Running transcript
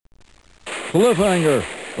Cliffhanger,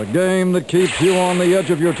 the game that keeps you on the edge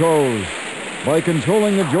of your toes. By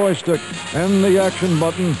controlling the joystick and the action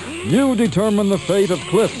button, you determine the fate of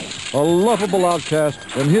Cliff, a lovable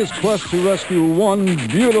outcast in his quest to rescue one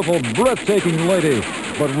beautiful, breathtaking lady.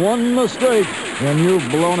 But one mistake, and you've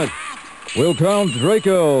blown it. Will Count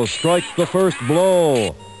Draco strike the first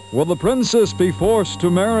blow? Will the princess be forced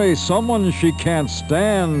to marry someone she can't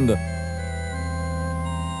stand?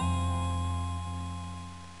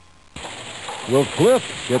 Will Cliff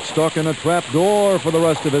get stuck in a trap door for the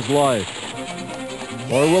rest of his life?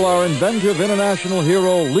 Or will our inventive international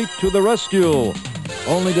hero leap to the rescue,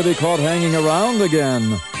 only to be caught hanging around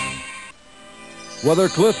again? Whether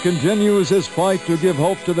Cliff continues his fight to give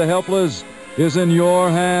hope to the helpless is in your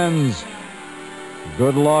hands.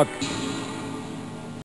 Good luck.